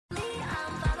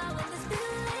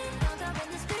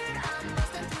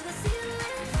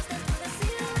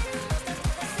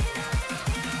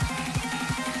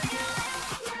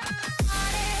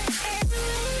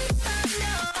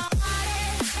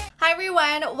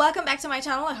everyone, welcome back to my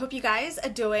channel. I hope you guys are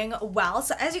doing well.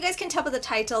 So as you guys can tell by the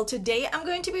title, today I'm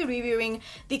going to be reviewing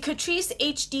the Catrice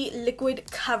HD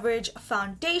Liquid Coverage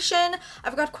Foundation.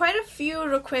 I've got quite a few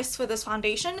requests for this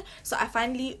foundation, so I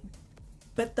finally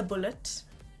bit the bullet,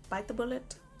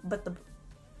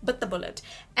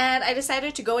 and I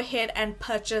decided to go ahead and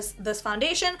purchase this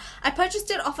foundation. I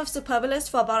purchased it off of Superbalist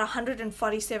for about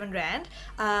 147 Rand.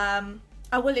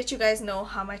 I will let you guys know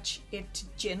how much it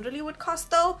generally would cost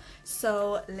though.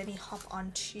 So let me hop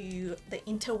onto the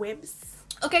interwebs.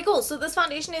 Okay, cool. So this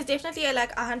foundation is definitely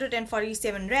like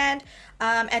 147 Rand.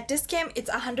 At Discount, it's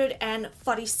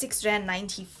 146 Rand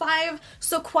 95.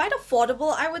 So quite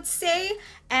affordable, I would say.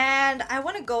 And I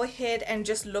want to go ahead and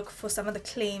just look for some of the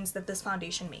claims that this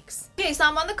foundation makes. Okay, so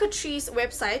I'm on the Catrice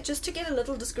website just to get a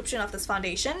little description of this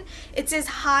foundation. It says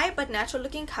high but natural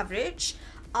looking coverage,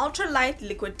 ultra light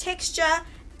liquid texture,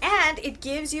 and it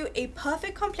gives you a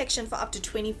perfect complexion for up to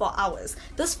 24 hours.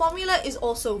 This formula is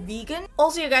also vegan.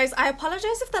 Also, you guys, I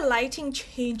apologize if the lighting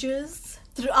changes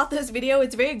throughout this video.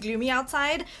 It's very gloomy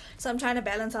outside, so I'm trying to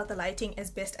balance out the lighting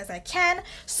as best as I can.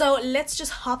 So let's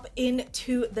just hop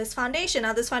into this foundation.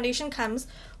 Now this foundation comes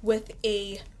with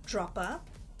a dropper,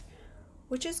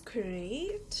 which is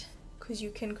great because you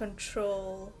can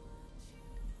control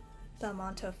the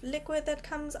amount of liquid that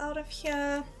comes out of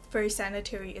here. Very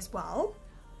sanitary as well.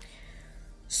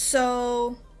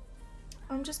 So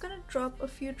I'm just gonna drop a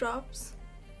few drops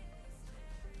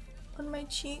on my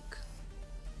cheek.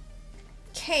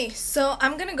 Okay, so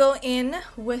I'm gonna go in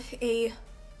with I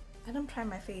don't prime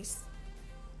my face.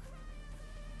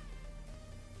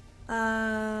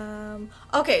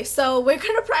 Okay, so we're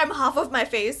gonna prime half of my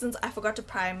face since I forgot to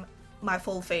prime my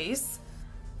full face.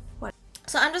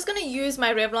 So I'm just going to use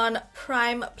my Revlon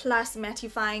Prime Plus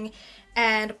Mattifying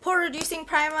and Pore Reducing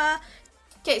Primer.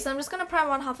 Okay, so I'm just going to prime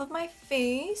on half of my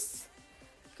face.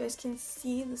 You guys can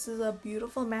see this is a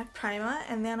beautiful matte primer.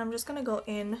 And then I'm just going to go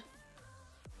in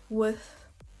with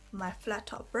my flat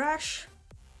top brush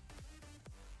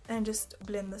and just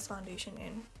blend this foundation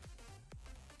in.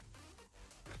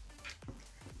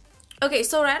 Okay,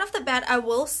 so right off the bat, I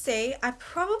will say I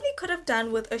probably could have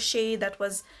done with a shade that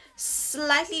was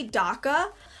slightly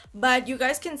darker, but you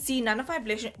guys can see none of my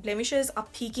blemishes are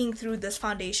peeking through this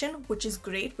foundation, which is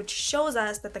great, which shows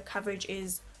us that the coverage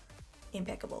is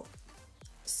impeccable.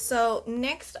 So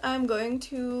next I'm going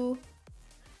to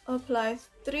apply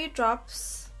 3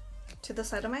 drops to the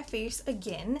side of my face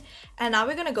again, and now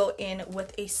we're going to go in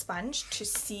with a sponge to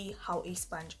see how a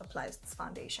sponge applies this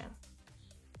foundation.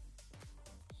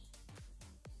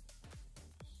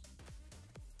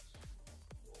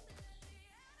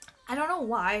 I don't know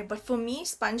why, but for me,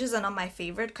 sponges are not my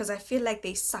favorite because I feel like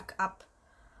they suck up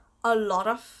a lot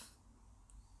of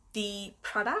the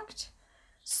product.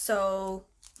 So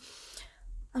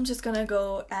I'm just gonna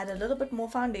go add a little bit more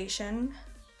foundation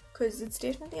because it's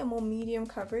definitely a more medium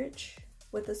coverage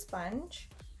with a sponge.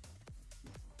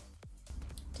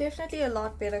 Definitely a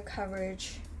lot better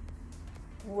coverage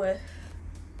with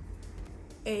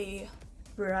a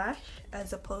brush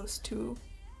as opposed to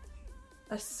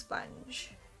a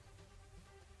sponge.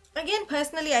 Again,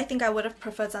 personally, I think I would have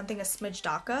preferred something a smidge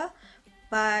darker,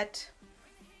 but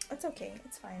it's okay,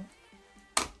 it's fine.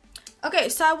 Okay,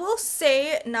 so I will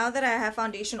say now that I have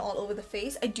foundation all over the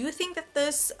face, I do think that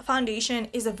this foundation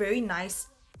is a very nice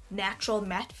natural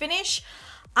matte finish.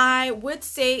 I would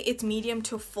say it's medium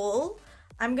to full.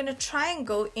 I'm gonna try and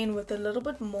go in with a little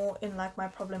bit more in like my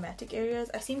problematic areas.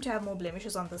 I seem to have more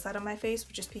blemishes on this side of my face,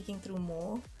 which is peeking through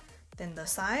more than the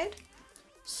side.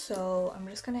 So I'm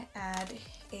just gonna add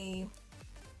a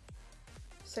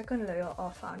second layer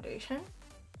of foundation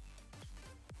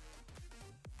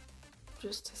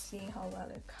just to see how well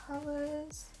it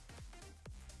covers.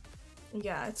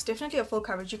 Yeah, it's definitely a full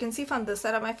coverage. You can see from this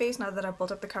side of my face, now that I've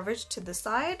built up the coverage to this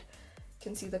side, you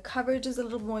can see the coverage is a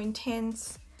little more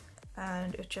intense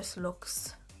and it just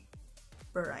looks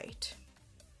bright.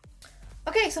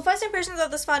 Okay, so first impressions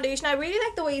of this foundation, I really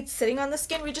like the way it's sitting on the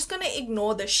skin. We're just going to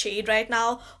ignore the shade right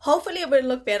now. Hopefully it will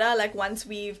look better like once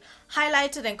we've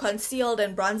highlighted and concealed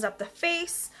and bronzed up the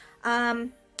face.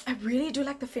 I really do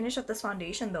like the finish of this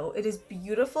foundation though. It is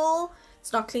beautiful.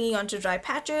 It's not clinging onto dry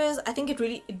patches. I think it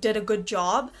really did a good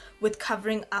job with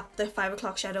covering up the 5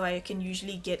 o'clock shadow I can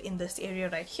usually get in this area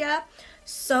right here.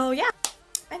 So yeah.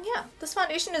 And yeah, this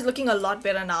foundation is looking a lot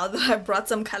better now that I brought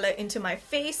some color into my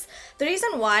face. The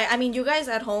reason why, I mean, you guys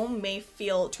at home may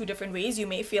feel 2 different ways. You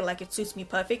may feel like it suits me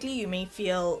perfectly. You may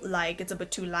feel like it's a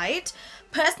bit too light.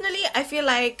 Personally, I feel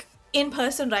like in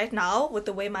person right now, with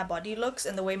the way my body looks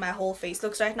and the way my whole face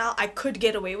looks right now, I could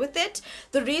get away with it.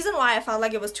 The reason why I felt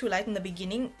like it was too light in the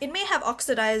beginning, it may have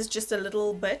oxidized just a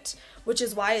little bit, which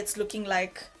is why it's looking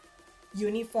like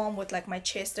uniform with like my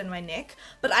chest and my neck.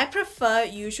 But I prefer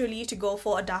usually to go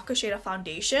for a darker shade of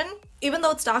foundation. Even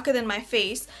though it's darker than my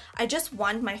face, I just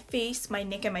want my face, my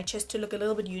neck and my chest to look a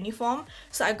little bit uniform.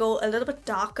 So I go a little bit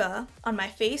darker on my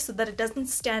face so that it doesn't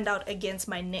stand out against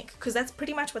my neck, because that's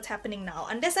pretty much what's happening now.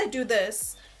 Unless I do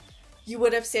this, you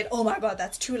would have said, oh my god,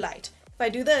 that's too light. If I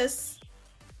do this,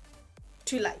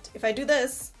 too light. If I do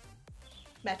this,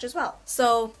 match as well.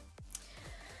 So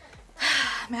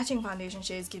matching foundation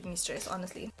shades give me stress,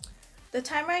 honestly. The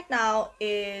time right now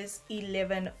is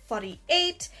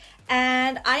 11:48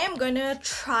 and I am going to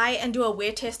try and do a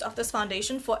wear test of this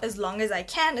foundation for as long as I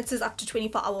can. It says up to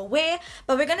 24-hour wear,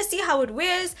 but we're going to see how it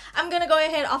wears. I'm going to go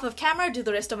ahead off of camera, do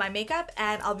the rest of my makeup,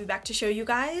 and I'll be back to show you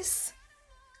guys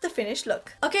the finished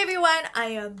look. Okay everyone, I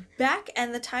am back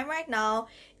and the time right now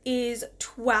is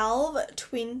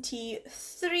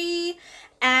 12:23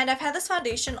 and I've had this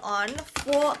foundation on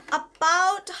for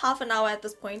about half an hour at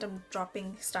this point. I'm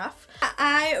dropping stuff.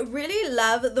 I really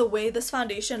love the way this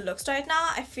foundation looks right now.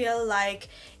 I feel like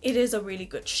it is a really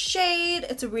good shade.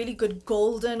 It's a really good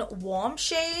golden warm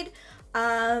shade.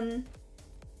 I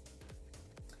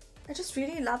just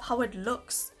really love how it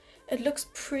looks. It looks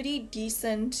pretty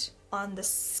decent on the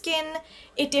skin.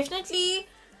 It definitely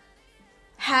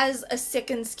has a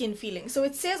second skin feeling. So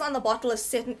it says on the bottle a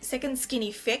second skin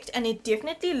effect, and it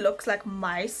definitely looks like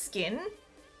my skin,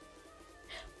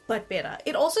 but better.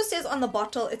 It also says on the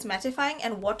bottle it's mattifying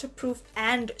and waterproof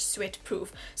and sweat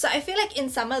proof. So I feel like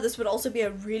in summer this would also be a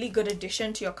really good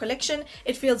addition to your collection.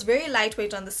 It feels very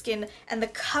lightweight on the skin and the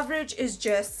coverage is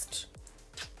just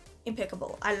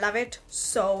impeccable. I love it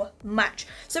so much.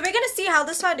 So we're gonna see how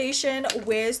this foundation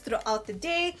wears throughout the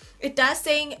day. It does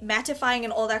say mattifying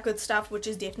and all that good stuff, which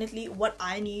is definitely what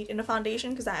I need in a foundation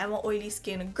because I am an oily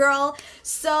skin girl.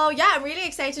 So yeah, I'm really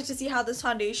excited to see how this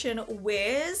foundation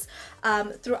wears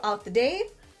throughout the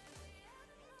day,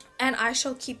 and I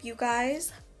shall keep you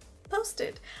guys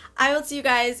posted. I will see you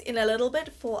guys in a little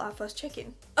bit for our first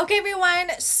check-in. Okay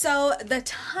everyone, so the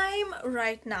time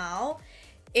right now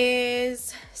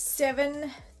is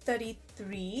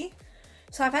 7:33.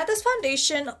 So I've had this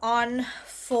foundation on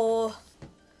for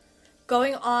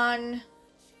going on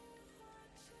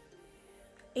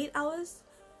 8 hours?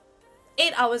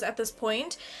 8 hours at this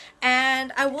point,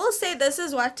 and I will say this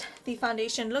is what the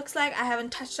foundation looks like. I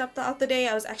haven't touched up throughout the day.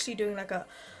 I was actually doing like a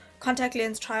contact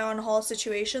lens try on haul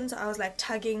situation, so I was like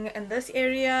tugging in this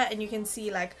area and you can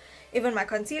see like even my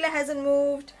concealer hasn't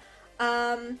moved.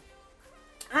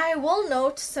 I will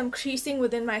note some creasing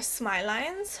within my smile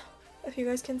lines, if you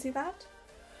guys can see that.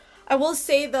 I will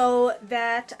say though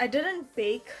that I didn't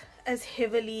bake as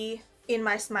heavily in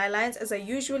my smile lines as I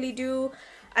usually do.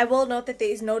 I will note that there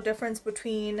is no difference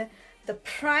between the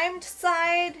primed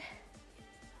side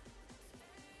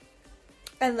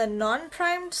and the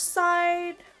non-primed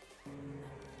side.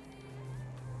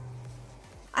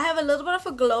 I have a little bit of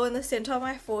a glow in the center of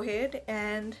my forehead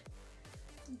and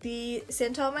the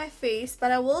center of my face, but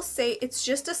I will say it's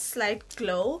just a slight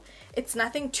glow. It's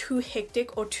nothing too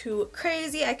hectic or too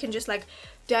crazy. I can just like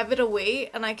dab it away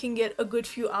and I can get a good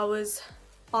few hours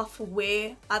off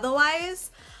wear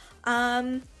otherwise.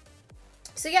 So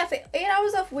yeah, for 8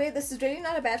 hours of wear, this is really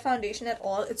not a bad foundation at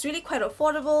all. It's really quite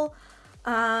affordable.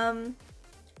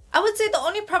 I would say the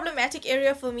only problematic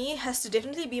area for me has to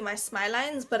definitely be my smile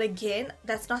lines, but again,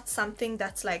 that's not something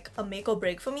that's like a make or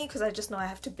break for me because I just know I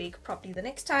have to bake properly the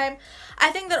next time.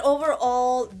 I think that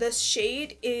overall this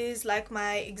shade is like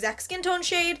my exact skin tone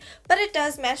shade, but it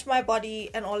does match my body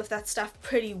and all of that stuff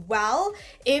pretty well.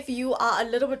 If you are a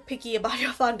little bit picky about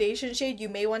your foundation shade, you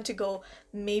may want to go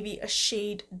maybe a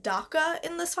shade darker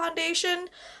in this foundation.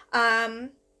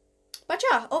 But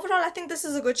yeah, overall I think this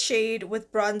is a good shade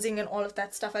with bronzing and all of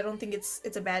that stuff. I don't think it's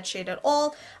a bad shade at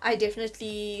all. I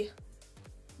definitely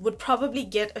would probably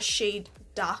get a shade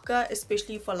darker,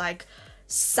 especially for like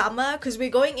summer, because we're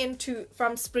going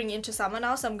from spring into summer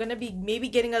now, so I'm gonna be maybe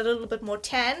getting a little bit more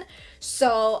tan,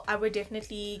 so I would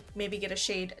definitely maybe get a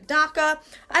shade darker.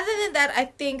 Other than that, I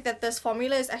think that this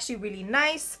formula is actually really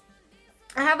nice.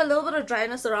 I have a little bit of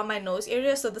dryness around my nose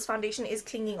area, so this foundation is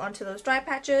clinging onto those dry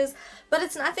patches, but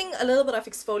it's nothing a little bit of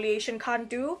exfoliation can't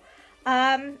do.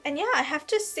 And yeah, I have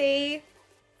to say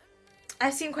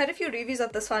I've seen quite a few reviews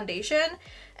of this foundation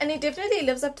and it definitely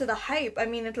lives up to the hype. I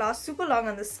mean, it lasts super long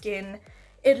on the skin.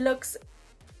 It looks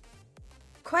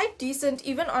quite decent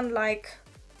even on like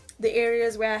the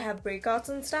areas where I have breakouts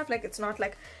and stuff. Like, it's not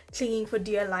like clinging for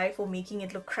dear life or making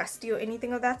it look crusty or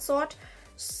anything of that sort.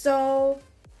 So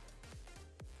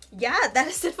yeah, that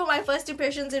is it for my first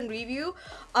impressions and review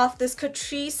of this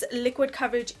Catrice Liquid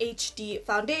Coverage HD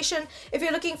foundation. If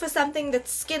you're looking for something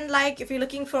that's skin-like, if you're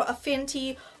looking for a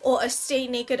Fenty or a Stay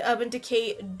Naked Urban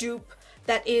Decay dupe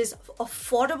that is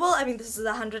affordable, I mean, this is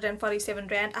 147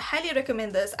 rand. I highly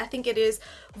recommend this. I think it is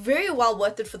very well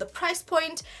worth it for the price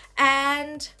point.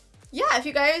 And yeah, if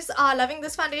you guys are loving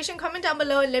this foundation, comment down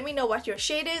below and let me know what your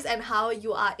shade is and how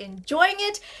you are enjoying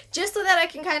it, just so that I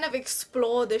can kind of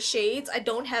explore the shades. I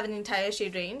don't have an entire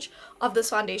shade range of this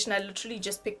foundation. I literally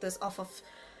just picked this off of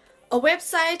a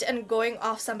website and going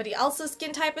off somebody else's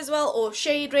skin type as well, or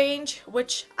shade range,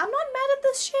 which I'm not mad at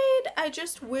this shade. I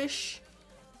just wish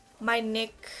my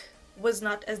neck was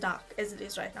not as dark as it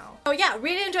is right now. Oh yeah,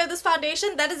 really enjoyed this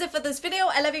foundation. That is it for this video.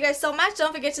 I love you guys so much.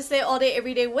 Don't forget to slay all day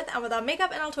every day with and without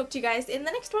makeup, and I'll talk to you guys in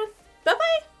the next one. Bye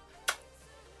bye.